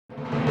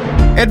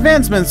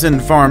Advancements in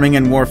farming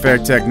and warfare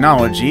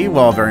technology,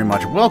 while very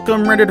much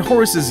welcome, rendered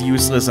horses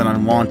useless and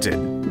unwanted.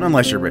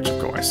 Unless you're rich,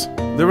 of course.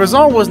 The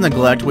result was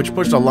neglect, which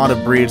pushed a lot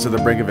of breeds to the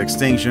brink of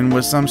extinction,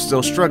 with some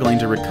still struggling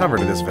to recover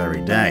to this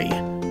very day.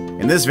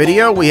 In this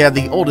video, we have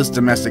the oldest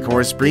domestic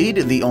horse breed,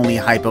 the only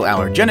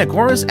hypoallergenic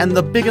horse, and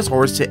the biggest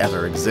horse to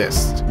ever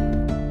exist.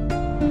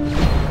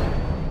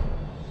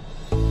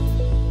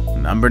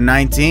 Number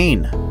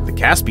 19. The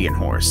Caspian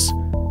horse.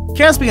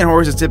 Caspian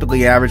horses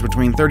typically average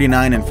between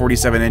 39 and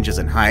 47 inches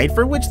in height,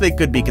 for which they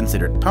could be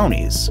considered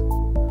ponies.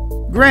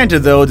 Granted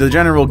though, the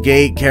general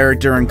gait,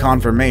 character, and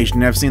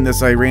conformation have seen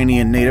this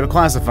Iranian native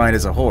classified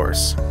as a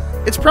horse.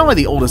 It's probably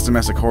the oldest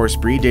domestic horse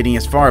breed, dating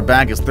as far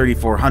back as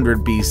 3400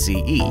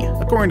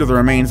 BCE, according to the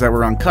remains that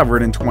were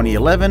uncovered in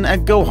 2011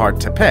 at Gohar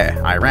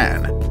Tepe,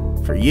 Iran.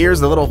 For years,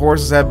 the little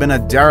horses have been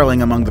a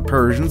darling among the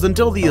Persians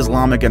until the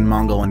Islamic and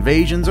Mongol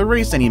invasions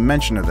erased any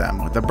mention of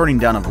them, with the burning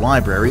down of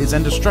libraries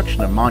and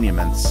destruction of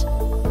monuments.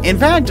 In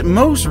fact,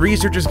 most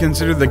researchers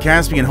considered the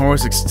Caspian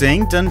horse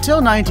extinct until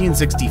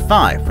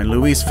 1965, when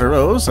Louis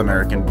Feroz,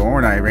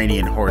 American-born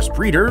Iranian horse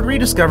breeder,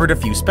 rediscovered a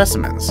few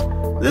specimens.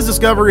 This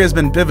discovery has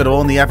been pivotal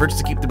in the efforts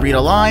to keep the breed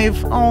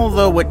alive,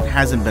 although it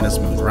hasn't been a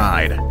smooth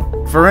ride.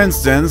 For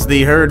instance,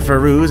 the herd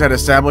Feroz had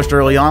established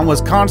early on was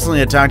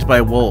constantly attacked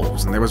by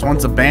wolves, and there was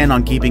once a ban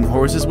on keeping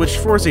horses, which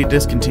forced a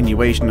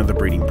discontinuation of the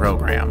breeding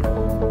program.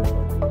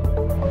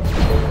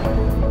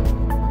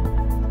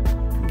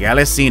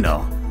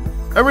 Gallicino.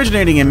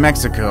 Originating in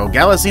Mexico,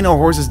 Gallicino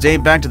horses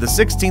date back to the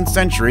 16th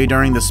century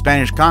during the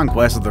Spanish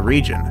conquest of the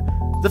region.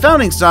 The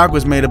founding stock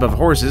was made up of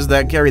horses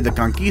that carried the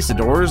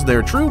conquistadors,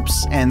 their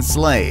troops, and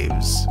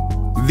slaves.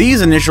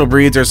 These initial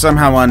breeds are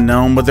somehow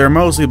unknown, but they're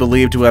mostly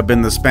believed to have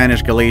been the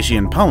Spanish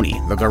Galician pony,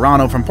 the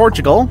Garrano from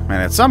Portugal, and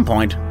at some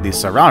point, the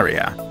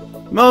Sararia.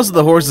 Most of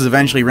the horses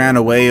eventually ran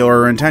away or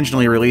were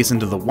intentionally released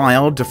into the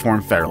wild to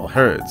form feral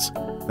herds.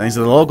 Thanks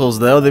to the locals,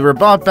 though, they were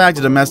brought back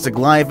to domestic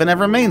life and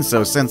have remained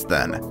so since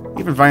then,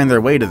 even finding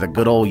their way to the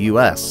good old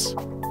US.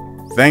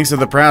 Thanks to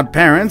the proud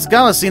parents,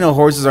 Gallicino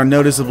horses are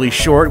noticeably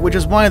short, which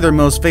is why they're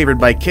most favored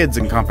by kids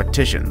in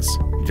competitions.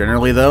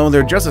 Generally, though,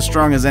 they're just as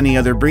strong as any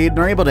other breed and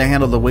are able to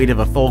handle the weight of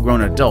a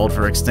full-grown adult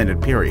for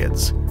extended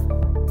periods.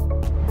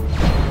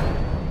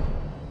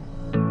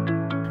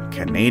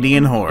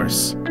 Canadian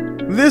horse.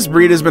 This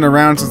breed has been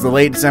around since the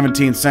late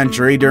 17th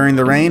century during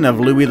the reign of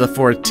Louis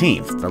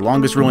XIV, the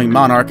longest ruling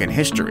monarch in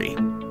history.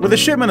 With a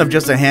shipment of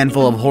just a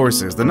handful of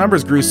horses, the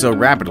numbers grew so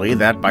rapidly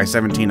that by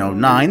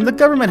 1709, the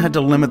government had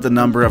to limit the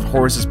number of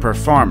horses per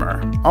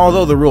farmer,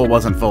 although the rule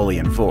wasn't fully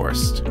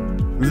enforced.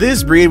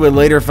 This breed would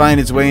later find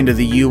its way into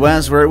the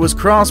US, where it was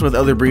crossed with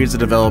other breeds to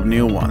develop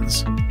new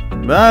ones.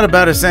 But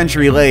about a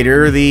century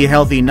later, the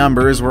healthy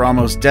numbers were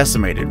almost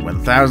decimated when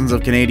thousands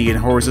of Canadian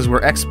horses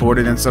were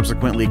exported and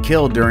subsequently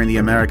killed during the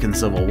American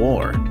Civil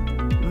War.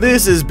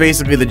 This is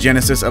basically the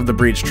genesis of the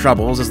breed's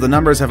troubles, as the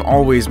numbers have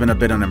always been a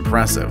bit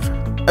unimpressive.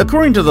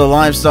 According to the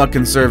Livestock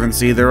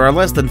Conservancy, there are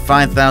less than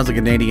 5,000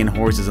 Canadian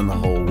horses in the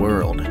whole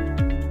world.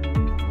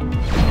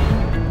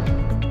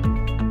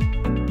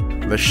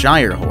 The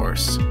Shire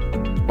horse.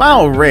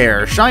 While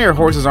rare, Shire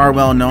horses are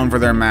well known for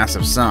their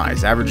massive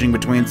size, averaging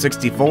between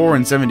 64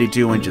 and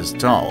 72 inches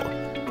tall.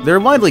 They're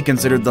widely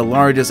considered the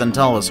largest and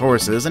tallest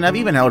horses and have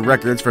even held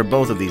records for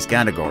both of these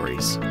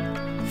categories.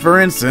 For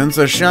instance,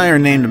 a Shire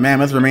named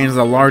Mammoth remains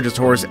the largest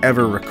horse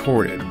ever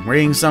recorded,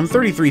 weighing some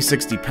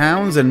 3,360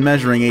 pounds and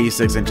measuring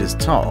 86 inches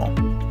tall.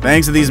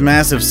 Thanks to these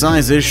massive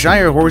sizes,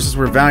 Shire horses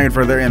were valued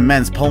for their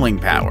immense pulling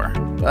power.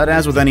 But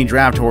as with any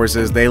draft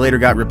horses, they later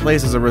got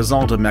replaced as a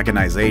result of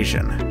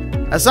mechanization.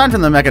 Aside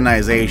from the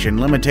mechanization,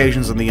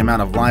 limitations on the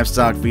amount of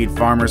livestock feed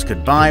farmers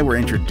could buy were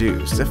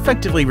introduced,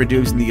 effectively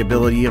reducing the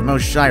ability of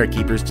most Shire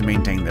keepers to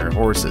maintain their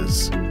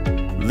horses.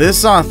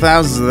 This saw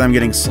thousands of them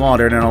getting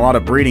slaughtered and a lot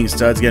of breeding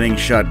studs getting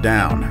shut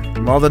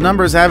down. While the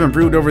numbers have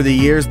improved over the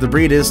years, the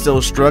breed is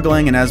still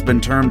struggling and has been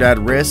termed at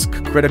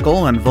risk,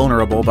 critical, and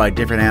vulnerable by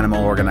different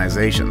animal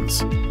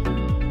organizations.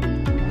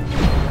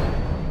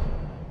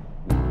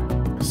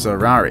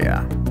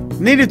 Sararia.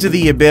 Native to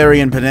the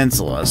Iberian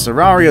Peninsula,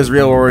 Sararia's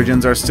real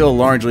origins are still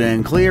largely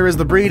unclear, as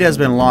the breed has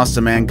been lost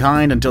to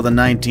mankind until the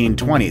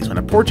 1920s when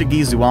a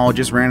Portuguese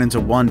zoologist ran into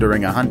one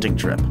during a hunting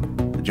trip.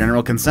 The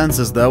general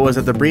consensus, though, is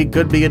that the breed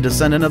could be a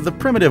descendant of the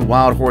primitive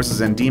wild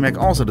horses endemic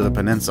also to the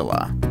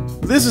peninsula.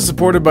 This is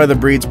supported by the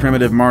breed's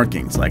primitive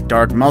markings, like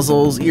dark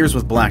muzzles, ears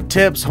with black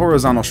tips,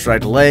 horizontal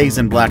striped legs,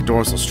 and black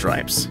dorsal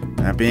stripes.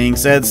 That being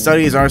said,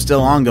 studies are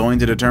still ongoing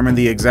to determine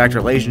the exact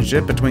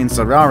relationship between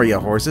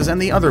Sararia horses and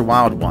the other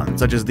wild ones,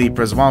 such as the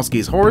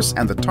Przewalski's horse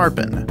and the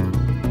Tarpan.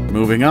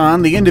 Moving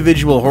on, the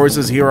individual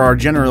horses here are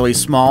generally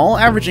small,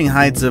 averaging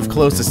heights of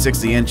close to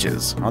 60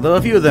 inches, although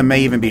a few of them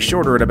may even be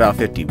shorter at about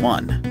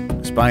 51.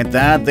 Despite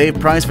that, they've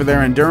priced for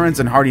their endurance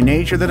and hardy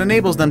nature that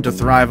enables them to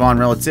thrive on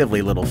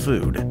relatively little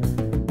food.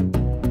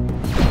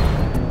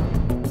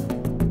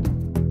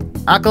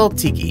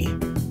 Akaltiki.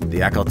 The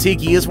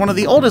Akaltiki is one of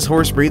the oldest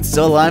horse breeds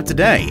still alive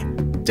today,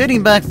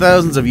 dating back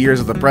thousands of years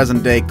of the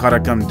present-day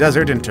Karakum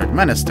Desert in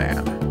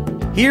Turkmenistan.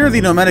 Here,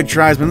 the nomadic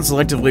tribesmen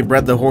selectively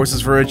bred the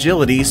horses for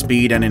agility,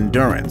 speed, and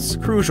endurance,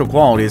 crucial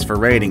qualities for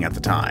raiding at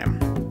the time.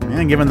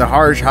 And given the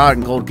harsh, hot,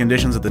 and cold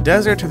conditions of the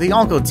desert, the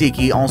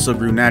Alco-Tiki also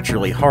grew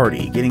naturally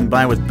hardy, getting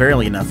by with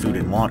barely enough food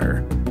and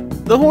water.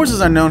 The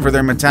horses are known for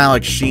their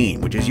metallic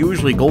sheen, which is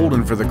usually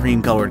golden for the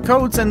cream-colored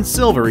coats and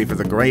silvery for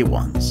the gray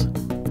ones.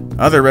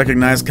 Other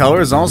recognized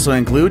colors also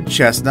include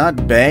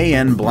chestnut, bay,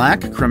 and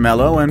black,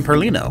 cremello, and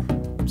perlino.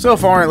 So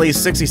far, at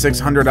least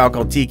 6,600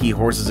 Alco-Tiki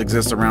horses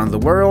exist around the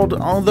world,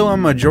 although a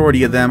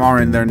majority of them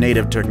are in their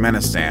native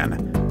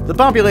Turkmenistan. The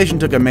population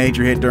took a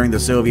major hit during the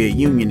Soviet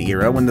Union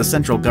era when the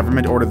central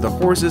government ordered the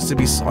horses to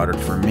be slaughtered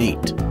for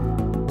meat.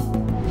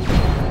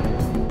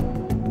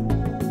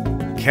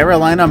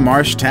 Carolina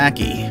Marsh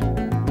Tacky.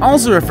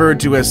 Also referred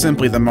to as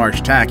simply the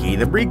Marsh Tacky,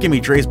 the breed can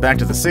be traced back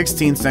to the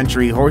 16th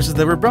century horses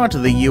that were brought to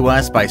the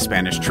US by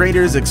Spanish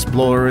traders,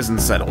 explorers, and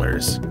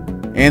settlers.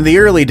 In the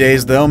early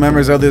days, though,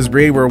 members of this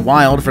breed were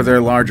wild for their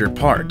larger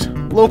part.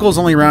 Locals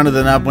only rounded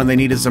them up when they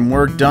needed some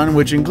work done,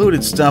 which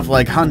included stuff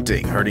like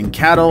hunting, herding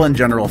cattle, and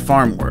general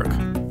farm work.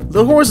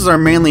 The horses are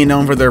mainly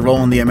known for their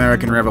role in the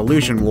American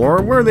Revolution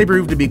War, where they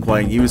proved to be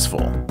quite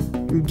useful.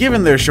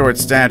 Given their short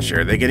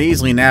stature, they could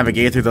easily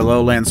navigate through the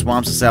lowland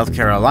swamps of South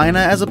Carolina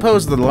as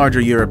opposed to the larger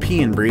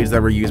European breeds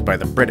that were used by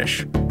the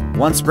British.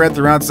 Once spread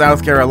throughout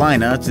South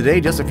Carolina, today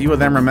just a few of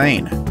them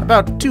remain,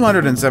 about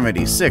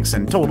 276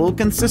 in total,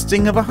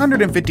 consisting of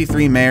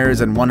 153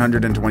 mares and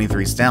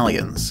 123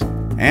 stallions.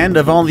 And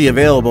of all the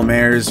available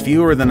mares,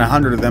 fewer than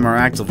 100 of them are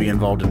actively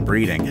involved in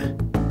breeding.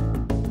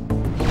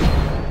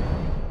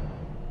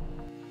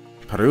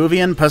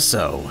 Peruvian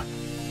Paso.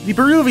 The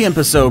Peruvian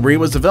Paso breed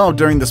was developed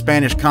during the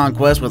Spanish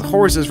conquest with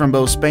horses from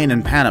both Spain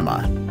and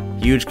Panama.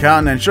 Huge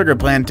cotton and sugar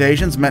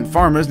plantations meant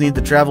farmers needed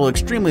to travel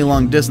extremely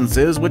long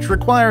distances, which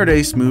required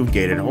a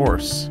smooth-gaited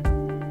horse.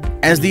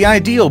 As the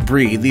ideal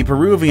breed, the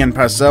Peruvian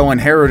Paso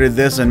inherited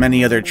this and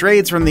many other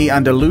traits from the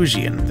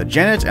Andalusian, the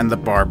Genet, and the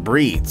Barb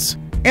breeds.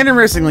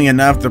 Interestingly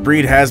enough, the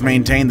breed has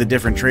maintained the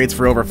different traits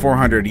for over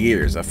 400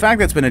 years, a fact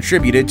that's been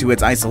attributed to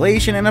its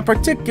isolation and a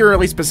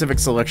particularly specific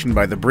selection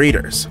by the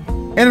breeders.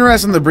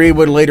 Interest in the breed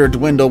would later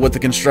dwindle with the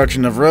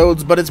construction of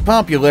roads, but its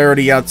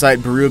popularity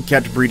outside Peru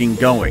kept breeding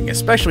going,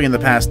 especially in the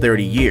past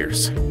 30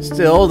 years.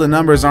 Still, the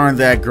numbers aren't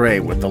that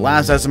great, with the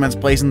last estimates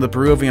placing the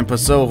Peruvian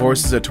Paso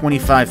horses at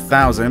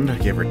 25,000,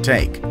 give or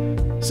take.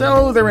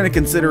 So they're in a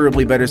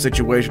considerably better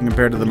situation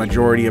compared to the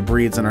majority of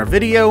breeds in our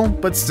video,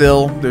 but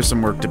still, there's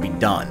some work to be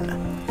done.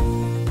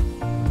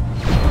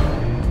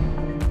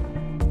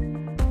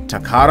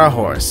 Takara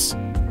horse.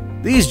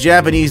 These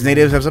Japanese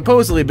natives have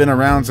supposedly been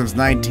around since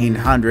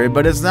 1900,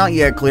 but it's not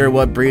yet clear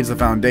what breeds the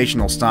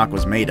foundational stock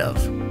was made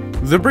of.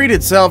 The breed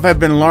itself had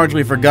been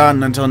largely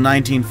forgotten until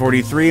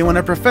 1943 when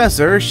a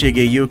professor,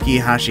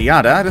 Shigeyuki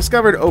Hashiyata,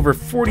 discovered over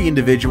 40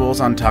 individuals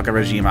on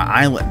Takarajima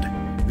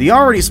Island. The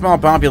already small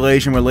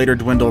population would later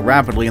dwindle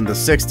rapidly in the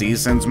 60s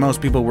since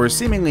most people were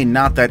seemingly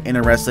not that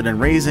interested in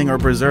raising or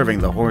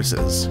preserving the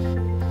horses.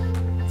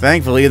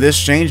 Thankfully, this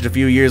changed a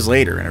few years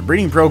later, and a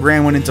breeding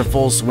program went into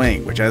full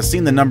swing, which has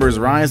seen the numbers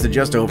rise to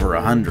just over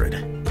 100.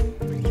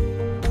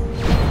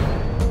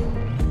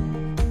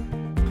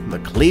 The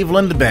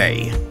Cleveland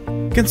Bay.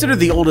 Considered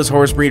the oldest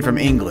horse breed from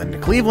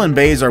England, Cleveland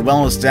Bays are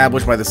well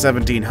established by the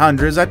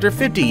 1700s after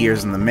 50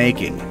 years in the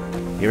making.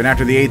 Even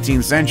after the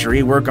 18th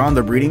century, work on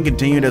the breeding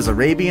continued as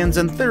Arabians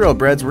and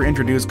thoroughbreds were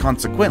introduced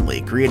consequently,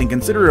 creating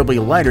considerably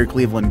lighter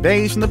Cleveland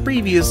Bays from the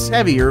previous,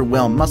 heavier,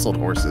 well-muscled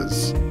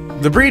horses.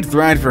 The breed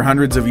thrived for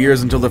hundreds of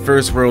years until the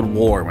First World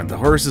War, when the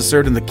horses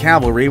served in the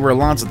cavalry where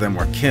lots of them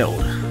were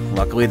killed.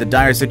 Luckily, the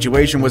dire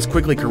situation was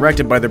quickly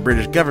corrected by the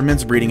British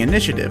government's breeding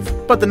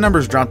initiative, but the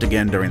numbers dropped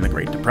again during the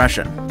Great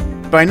Depression.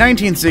 By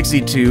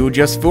 1962,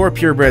 just 4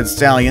 purebred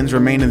stallions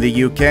remain in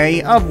the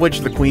UK, of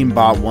which the Queen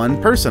bought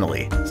one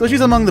personally, so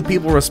she's among the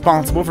people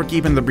responsible for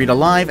keeping the breed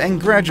alive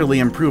and gradually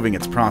improving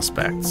its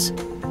prospects.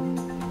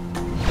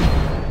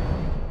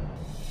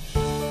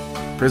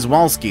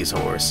 Przewalski's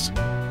horse.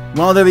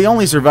 While they're the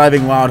only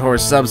surviving wild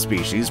horse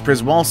subspecies,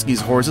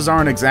 Przewalski's horses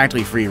aren't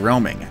exactly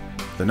free-roaming.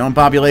 The known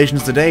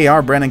populations today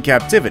are bred in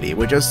captivity,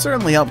 which has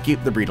certainly helped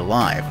keep the breed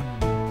alive.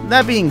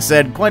 That being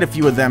said, quite a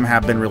few of them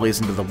have been released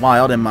into the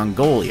wild in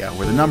Mongolia,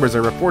 where the numbers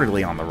are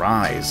reportedly on the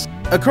rise.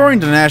 According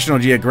to National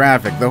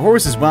Geographic, the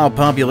horse's wild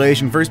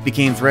population first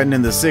became threatened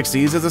in the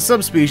 60s as the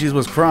subspecies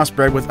was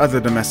crossbred with other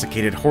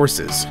domesticated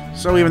horses.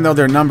 So even though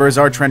their numbers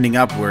are trending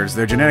upwards,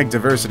 their genetic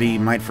diversity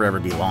might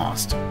forever be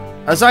lost.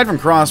 Aside from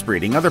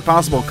crossbreeding, other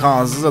possible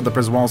causes of the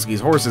Przewalski's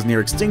horses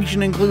near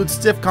extinction include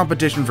stiff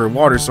competition for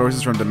water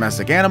sources from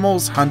domestic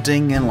animals,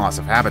 hunting, and loss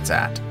of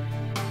habitat.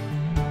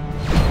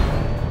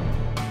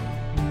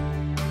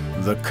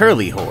 The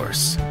Curly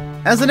Horse.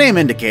 As the name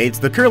indicates,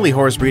 the curly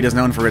horse breed is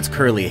known for its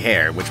curly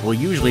hair, which will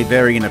usually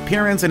vary in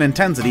appearance and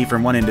intensity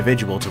from one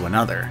individual to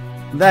another.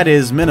 That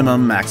is,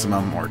 minimum,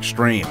 maximum, or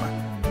extreme.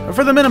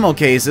 For the minimal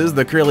cases,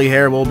 the curly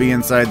hair will be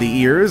inside the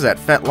ears at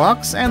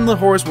fetlocks, and the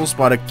horse will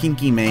spot a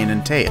kinky mane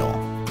and tail.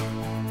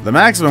 The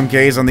maximum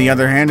case, on the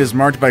other hand, is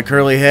marked by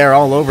curly hair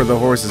all over the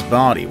horse's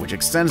body, which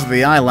extends to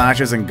the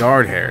eyelashes and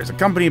guard hairs,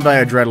 accompanied by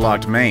a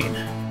dreadlocked mane.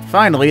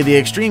 Finally, the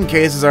extreme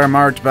cases are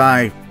marked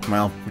by,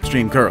 well,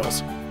 extreme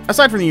curls.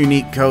 Aside from the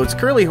unique coats,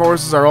 curly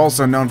horses are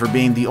also known for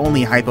being the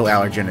only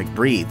hypoallergenic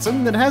breed,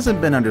 something that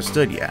hasn't been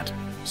understood yet.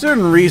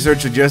 Certain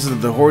research suggests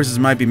that the horses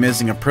might be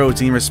missing a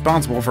protein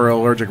responsible for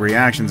allergic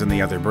reactions in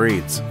the other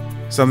breeds.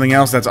 Something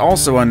else that's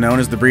also unknown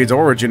is the breed's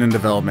origin and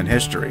development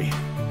history.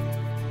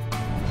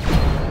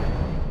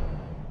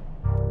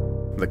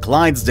 The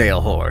Clydesdale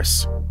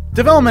horse.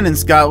 Development in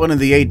Scotland in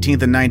the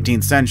 18th and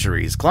 19th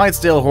centuries,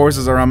 Clydesdale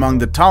horses are among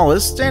the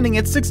tallest, standing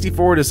at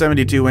 64 to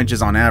 72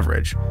 inches on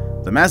average.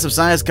 The massive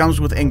size comes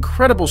with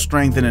incredible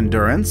strength and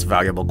endurance,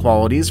 valuable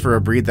qualities for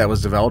a breed that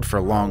was developed for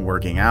long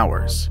working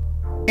hours.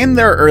 In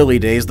their early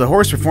days, the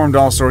horse performed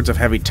all sorts of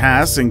heavy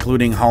tasks,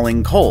 including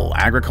hauling coal,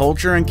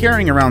 agriculture, and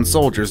carrying around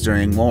soldiers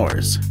during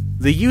wars.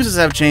 The uses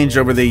have changed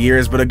over the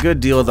years, but a good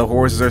deal of the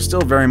horses are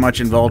still very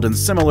much involved in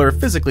similar,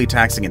 physically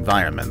taxing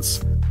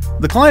environments.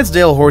 The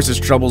Clydesdale horses'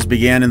 troubles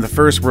began in the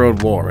First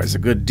World War, as a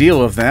good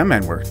deal of them,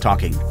 and we're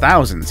talking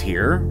thousands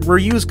here, were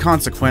used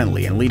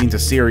consequently and leading to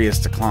serious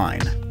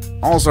decline.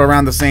 Also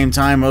around the same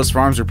time, most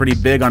farms were pretty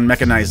big on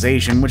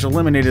mechanization, which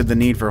eliminated the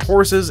need for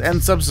horses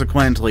and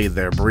subsequently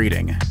their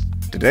breeding.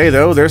 Today,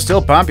 though, they're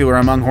still popular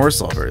among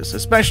horse lovers,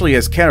 especially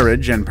as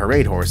carriage and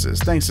parade horses,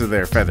 thanks to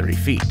their feathery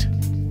feet.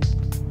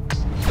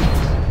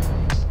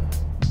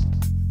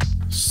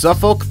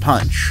 Suffolk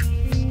Punch.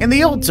 In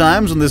the old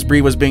times when this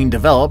breed was being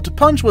developed,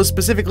 punch was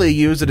specifically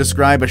used to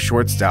describe a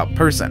short, stout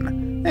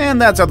person.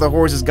 And that's how the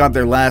horses got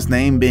their last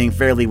name, being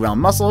fairly well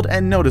muscled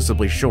and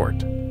noticeably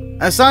short.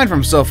 Aside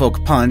from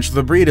Suffolk Punch,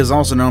 the breed is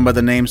also known by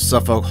the names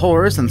Suffolk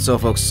Horse and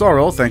Suffolk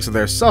Sorrel thanks to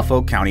their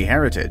Suffolk County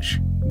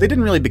heritage. They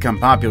didn't really become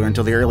popular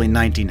until the early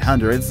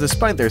 1900s,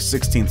 despite their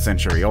 16th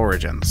century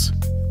origins.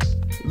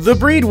 The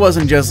breed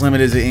wasn't just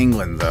limited to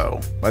England,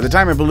 though. By the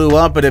time it blew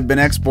up, it had been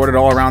exported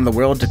all around the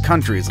world to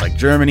countries like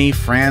Germany,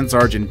 France,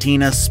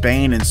 Argentina,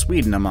 Spain, and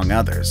Sweden, among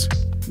others.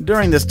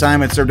 During this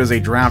time, it served as a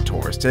draft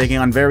horse, taking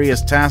on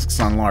various tasks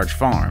on large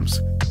farms.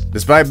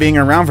 Despite being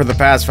around for the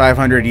past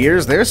 500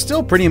 years, they're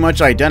still pretty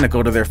much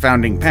identical to their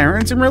founding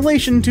parents in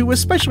relation to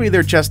especially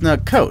their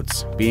chestnut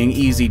coats, being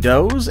easy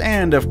does,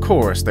 and of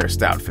course their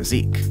stout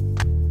physique.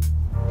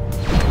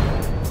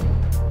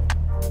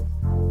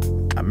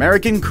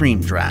 American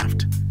Cream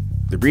Draft.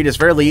 The breed is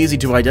fairly easy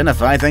to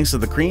identify thanks to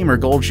the cream or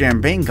gold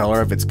champagne color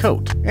of its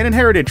coat, an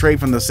inherited trait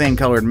from the same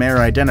colored mare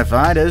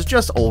identified as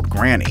just Old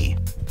Granny.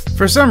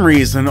 For some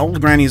reason, Old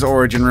Granny's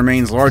origin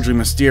remains largely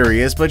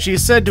mysterious, but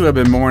she's said to have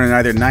been born in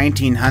either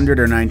 1900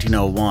 or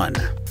 1901.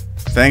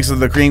 Thanks to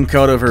the cream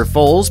coat of her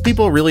foals,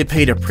 people really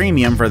paid a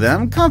premium for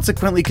them,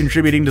 consequently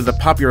contributing to the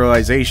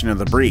popularization of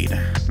the breed.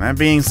 That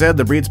being said,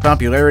 the breed's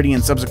popularity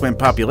and subsequent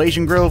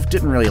population growth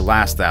didn't really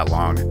last that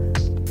long.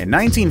 In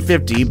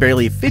 1950,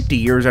 barely 50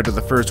 years after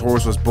the first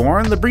horse was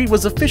born, the breed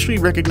was officially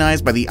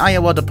recognized by the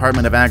Iowa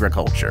Department of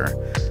Agriculture.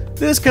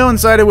 This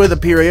coincided with a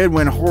period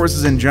when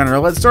horses in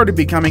general had started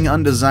becoming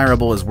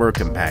undesirable as work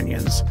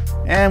companions.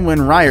 And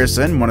when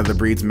Ryerson, one of the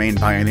breed's main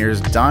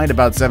pioneers, died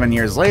about 7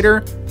 years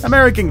later,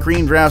 American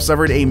Cream Draft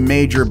suffered a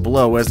major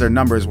blow as their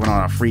numbers went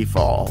on a free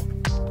fall.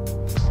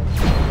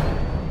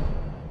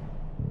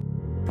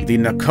 The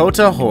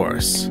Nakota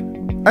Horse.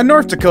 A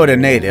North Dakota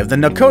native, the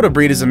Nakota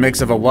breed is a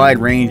mix of a wide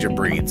range of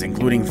breeds,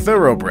 including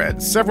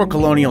thoroughbreds, several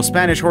colonial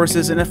Spanish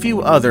horses, and a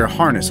few other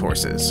harness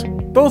horses.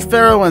 Both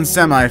feral and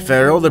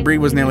semi-feral, the breed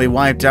was nearly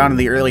wiped out in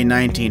the early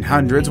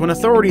 1900s when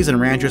authorities and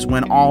ranchers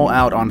went all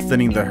out on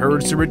thinning the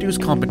herds to reduce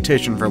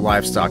competition for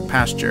livestock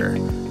pasture.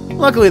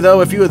 Luckily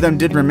though, a few of them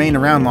did remain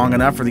around long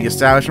enough for the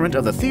establishment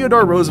of the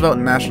Theodore Roosevelt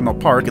National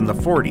Park in the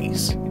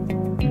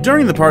 40s.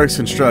 During the park's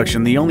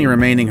construction, the only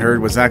remaining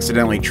herd was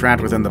accidentally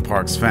trapped within the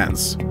park's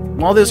fence.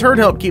 While this herd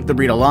helped keep the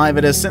breed alive,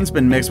 it has since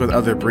been mixed with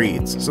other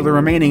breeds, so the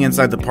remaining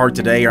inside the park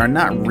today are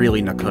not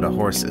really Nakota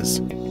horses.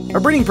 A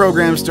breeding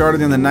program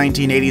started in the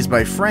 1980s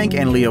by Frank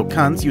and Leo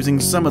Kuntz using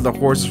some of the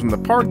horses from the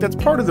park. That's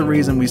part of the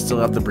reason we still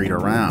have the breed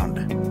around.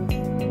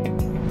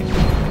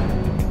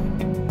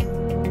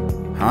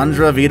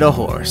 Andravida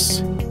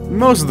Horse.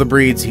 Most of the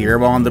breeds here,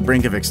 while on the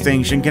brink of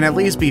extinction, can at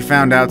least be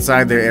found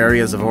outside their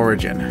areas of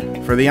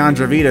origin. For the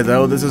Andravida,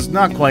 though, this is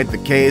not quite the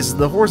case.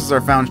 The horses are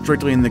found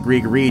strictly in the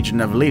Greek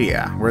region of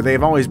Lydia, where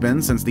they've always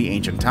been since the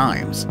ancient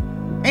times.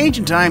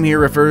 Ancient time here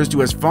refers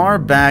to as far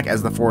back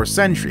as the 4th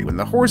century, when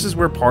the horses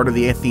were part of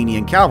the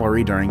Athenian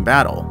cavalry during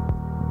battle.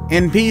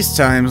 In peace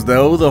times,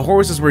 though, the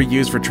horses were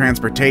used for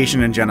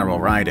transportation and general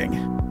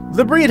riding.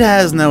 The breed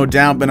has no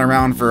doubt been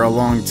around for a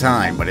long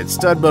time, but its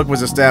stud book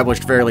was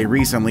established fairly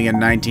recently in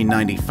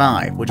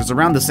 1995, which is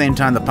around the same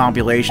time the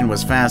population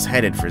was fast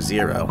headed for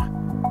zero.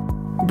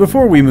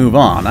 Before we move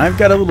on, I've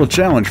got a little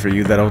challenge for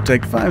you that'll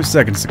take 5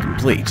 seconds to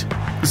complete.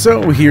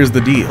 So here's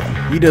the deal.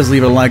 You just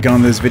leave a like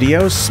on this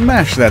video,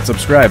 smash that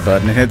subscribe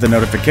button and hit the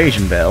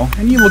notification bell,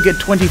 and you will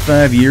get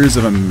 25 years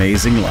of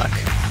amazing luck.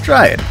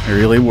 Try it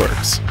really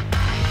works.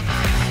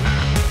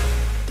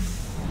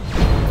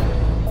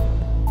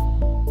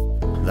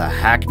 The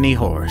Hackney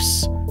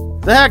Horse.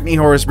 The Hackney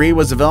horse breed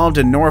was developed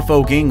in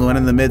Norfolk, England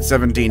in the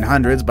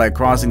mid-1700s by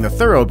crossing the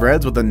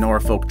thoroughbreds with the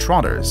Norfolk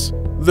Trotters.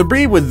 The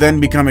breed would then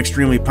become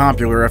extremely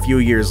popular a few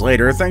years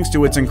later thanks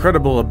to its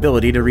incredible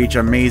ability to reach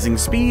amazing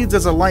speeds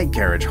as a light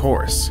carriage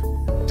horse.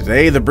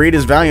 Today, the breed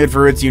is valued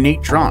for its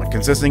unique trot,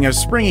 consisting of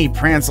springy,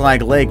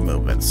 prance-like leg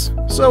movements.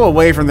 So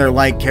away from their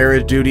light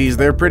carriage duties,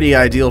 they're pretty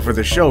ideal for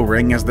the show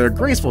ring, as their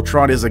graceful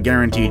trot is a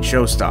guaranteed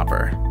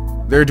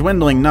showstopper. Their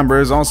dwindling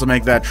numbers also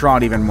make that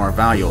trot even more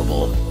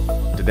valuable.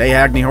 Today,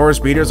 Hackney horse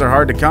breeders are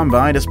hard to come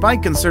by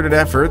despite concerted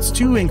efforts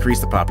to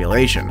increase the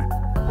population.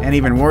 And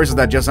even worse is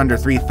that just under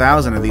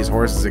 3,000 of these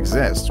horses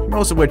exist,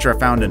 most of which are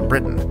found in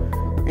Britain.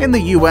 In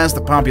the US,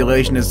 the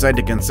population is said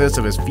to consist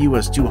of as few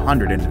as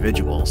 200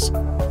 individuals.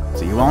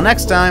 See you all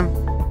next time!